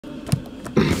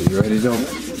You ready to go?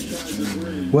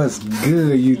 What's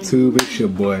good, YouTube? It's your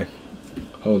boy.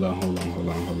 Hold on.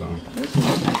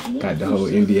 Got the whole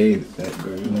NBA in the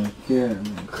background. Yeah.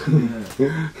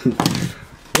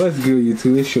 What's good,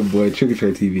 YouTube? It's your boy,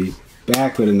 TriggaTraeTV.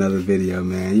 Back with another video,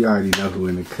 man. You already know who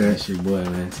in the cut. That's your boy,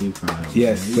 man.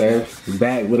 Yes, sir.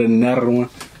 Back with another one.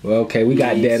 Well, okay, we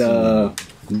got that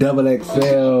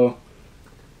XXL.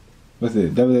 What's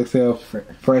it? XXL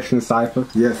Fresh and Cypher.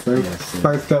 Yes, sir.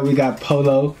 First up, we got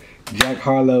Polo, Jack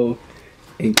Harlow,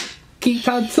 and Keed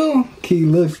too.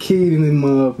 Lil Keed in this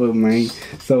motherfucker, man.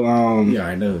 So you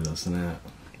already know though, snap.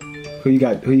 Who you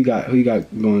got going?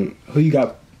 Who you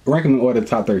got ranking in order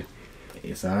top 3?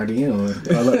 It's already in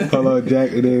order. Polo,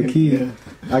 Jack, and then Keed.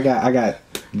 Yeah. I got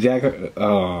Jack.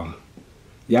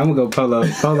 Yeah, I'm gonna go Polo,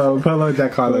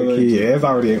 Jack Harlow, Keed. Yeah, it's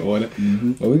already in order.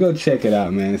 But we go check it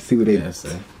out, man, and see what they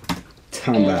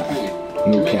talking about. To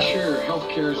make sure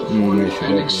healthcare is affordable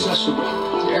and accessible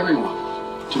to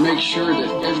everyone. To make sure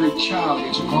that every child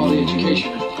gets a quality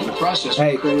education. In the process,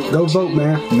 hey, go vote,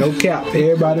 man. No cap.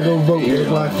 Everybody go vote.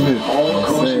 Everybody all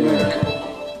across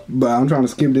America. But I'm trying to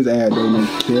skip this ad though, no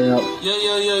cap.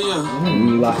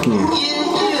 Lock in.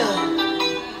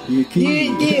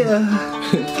 Yeah.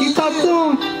 Keep talking to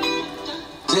him.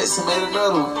 Jetson made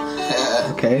another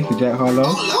one. Okay, Jack Harlow.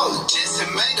 Oh Lord, Jetson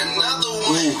made another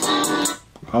one.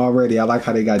 Already, I like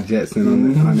how they got Jetson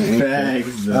on the intro.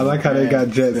 Facts, I like how they got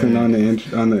Jetson on the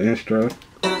intro. Another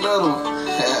one.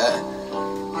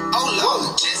 Oh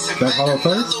Lord, Jetson Jack Harlow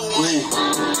first.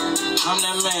 I'm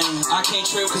that man, I can't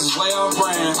trip cause it's way off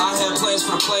brand. I had plans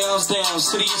for the playoffs, damn.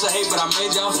 City used to hate, but I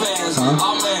made y'all fans.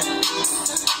 Oh man,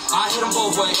 I hit them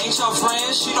both ways. Ain't y'all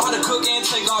friends? She know how to cook and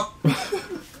take off.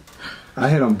 I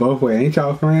hit them both ways. Ain't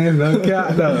y'all friends? No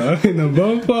cap, no. I hit them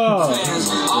both ways.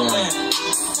 Oh man,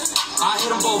 I hit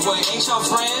them both ways. Ain't y'all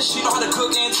friends? She know how to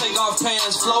cook and take off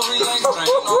pants. Flow relax, right?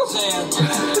 You know what I'm saying?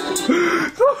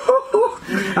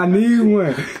 I need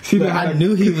one. I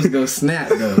knew he was gonna snap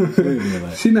though.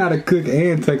 She know how to cook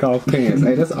and take off pants.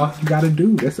 Hey, that's all you gotta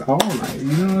do. That's all, like,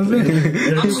 you know what I'm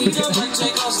saying? I'm seeing that like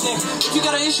take off skin. If you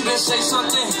got an issue, then say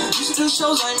something. Used to do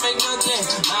shows, I ain't make nothing.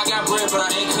 Now I got bread, but I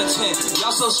ain't content.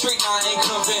 Y'all so strict, now I ain't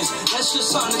convinced. That's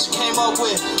just something that you came up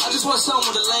with. I just want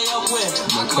someone to lay up with.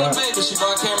 I call her baby, she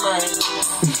know I can't marry.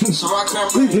 So I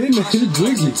can't marry.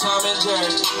 Tom and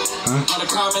Jerry. On the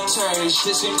commentaries,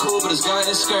 shit seem cool, but it's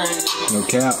gotten scary. No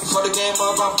cap. For the game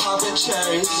up, I'm popping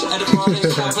cherries. At the party,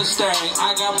 stopping staring.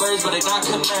 I got birds, but they not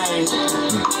canaries.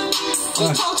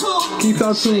 Keep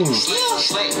talk to him.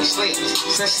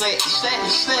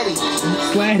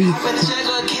 Slatty.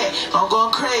 I'm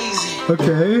going crazy.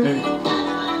 Okay.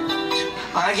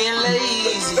 I get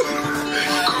lazy.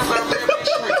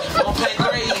 Won't pay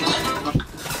grade.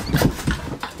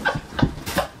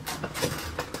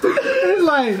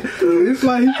 It's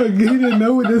like he didn't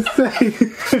know what to say.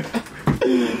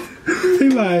 he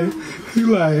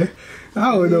like, I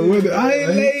don't know what I ain't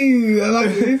lazy. Like,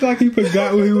 it's like he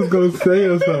forgot what he was gonna say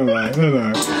or something. Like, hold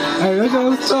on. Hey, that's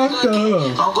all stuff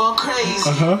though. I'm going crazy.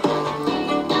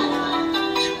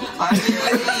 I get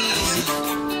lazy.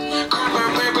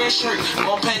 Burberry shirt,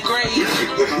 won't pay grade.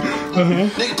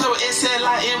 Nigga play with XXL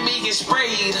like me get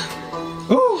sprayed.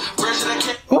 Ooh.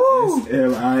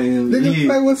 L-I-M-E. Nigga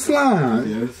play with slime.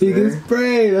 Yes, he gets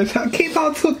sprayed. Keep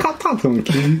talking to him,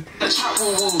 Keith. The chop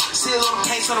woo, seal on the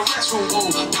case on the restroom woo.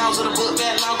 Pounds of the book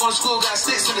bag, log on school, got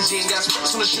sticks in the jeans, got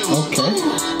specs on the shoes. Okay.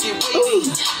 Get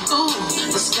wavy, ooh,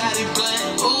 but Scotty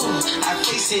Blunt, ooh, I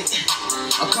face it.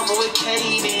 I'm coming with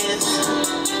cadence.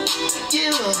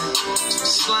 Yeah,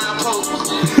 slime poke.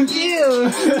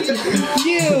 Yeah.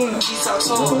 Keep talk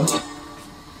to him.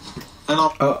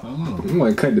 I'm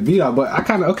gonna cut the beat out, but I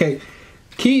kind of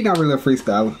Keed not really a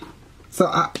freestyler, so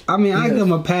I mean I give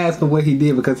him a pass for what he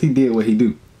did because he did what he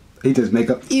do. He just make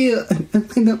up, you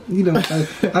know.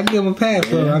 I give him a pass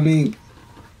for. I mean,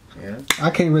 I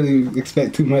can't really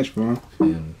expect too much from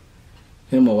him.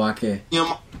 Him or YK?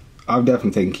 I'm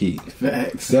definitely taking Keed.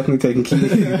 Facts. Definitely taking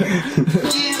Keed.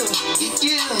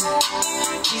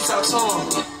 Keep talk to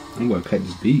him. I'm gonna cut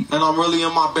this beat. And I'm really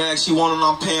in my bag, she wanted,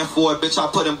 I'm paying for it. Bitch, I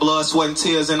put in blood, sweat, and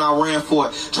tears, and I ran for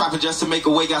it. Trapping just to make a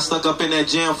way, got stuck up in that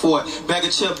jam for it. Bag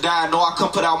of chip died, no, I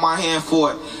couldn't put out my hand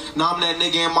for it. Now I'm that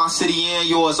nigga in my city and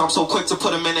yours. I'm so quick to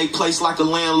put them in a place like a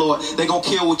landlord. They gon'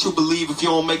 kill what you believe if you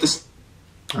don't make a...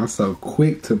 I'm so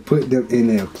quick to put them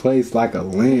in their place like a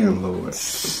landlord.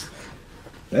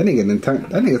 That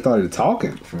nigga started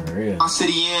talking. For real. My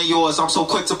city and yours, I'm so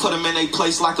quick to put them in a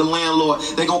place like a landlord.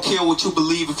 They gon' kill what you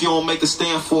believe if you don't make a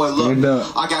stand for it. Look,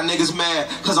 I got niggas mad,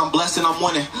 cause I'm blessed and I'm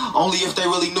winning. Only if they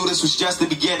really knew this was just the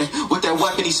beginning. With that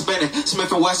weapon he's spinning,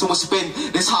 Smith and Wesson was spitting.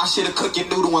 This hot shit'll cook your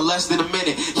noodle in less than a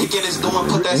minute. He get his door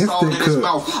and put that salt in his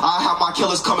mouth. I have my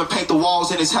killers come and paint the walls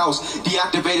in his house.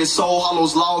 Deactivated soul,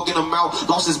 Hollow's log in him out.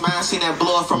 Lost his mind, seen that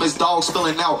blood from his dog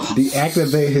spilling out.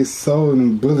 Deactivate his soul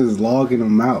and bullets logging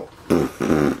him out.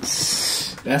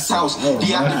 That's house.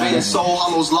 Deactivated soul,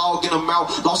 Hollow's log in him out.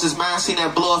 Lost his mind, seen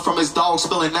that blood from his dog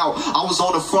spilling out. I was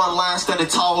on the front line, standing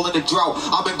tall in the drought.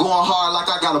 I've been going hard like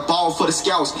I got a ball for the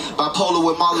scouts. Bipolar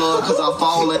with my love, cause I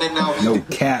fall in and out. No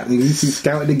cap, nigga. You see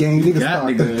scouting the game,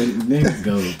 niggas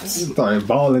go. Started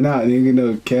balling out, nigga.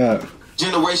 No cap.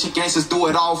 Generation gangsters do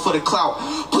it all for the clout.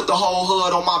 Put the whole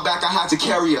hood on my back, I had to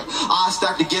carry her. I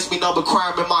stacked against me number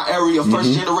crime in my area.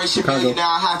 First generation millionaire,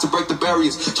 I had to break the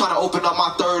barriers. Trying to open up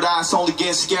my third eye, it's only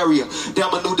getting scarier.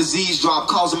 Damn, a new disease drop,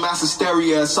 causing mass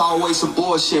hysteria. It's always some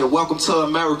bullshit. Welcome to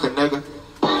America, nigga.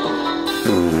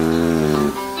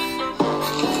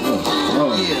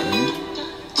 Yeah.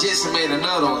 Just made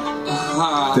another one.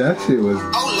 That shit was...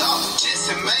 Oh, Lord, just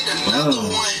made another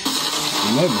one.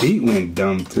 And that beat went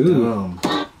dumb too.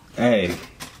 Hey,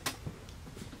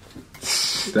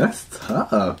 that's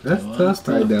tough. That's tough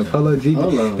right there. Polo G.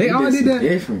 They all did that.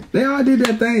 Different. They all did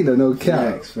that thing though. No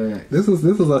cap. Facts. This was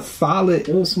a solid.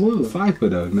 It was smooth. Cypher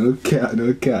though. No cap.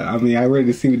 No cap. I mean, I ready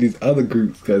to see with these other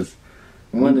groups because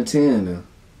 1 to 10 though.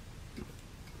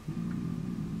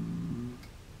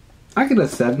 I give it a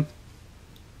 7.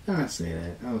 I say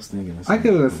that. I was thinking. I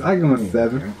give him a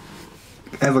 7.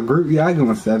 As a group, yeah, I give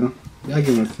him a 7. Yeah, I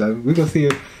give him a 7. We're gonna see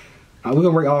if we're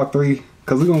gonna rate all 3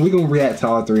 because we're gonna react to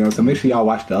all 3 of them. So make sure y'all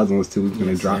watch the other ones too. We're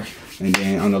gonna drop, and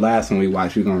then on the last one we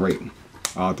watch, we're gonna rate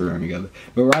all 3 of them together.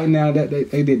 But right now, that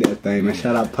they did that thing, man.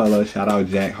 Shout out Polo, shout out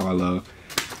Jack, Harlow.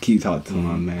 Keep talking to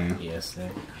him, man. Yes,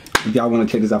 sir. If y'all want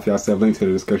to check this out for yourself, link to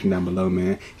the description down below,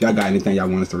 man. If y'all got anything y'all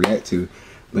want us to react to,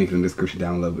 link in the description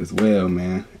down below as well,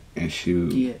 man. And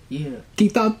shoot. Yeah.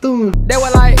 Keep talking. They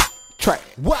were like. Track.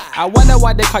 I wonder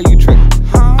why they call you Trigger.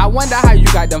 I wonder how you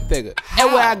got them figures.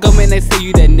 Everywhere I go, man, they say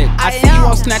you that nigga. I see you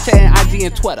on Snapchat and IG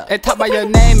and Twitter. They talk about your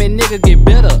name and niggas get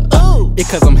bitter. It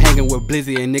cause I'm hanging with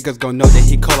Blizzy and niggas gon' know that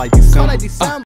he cold like December.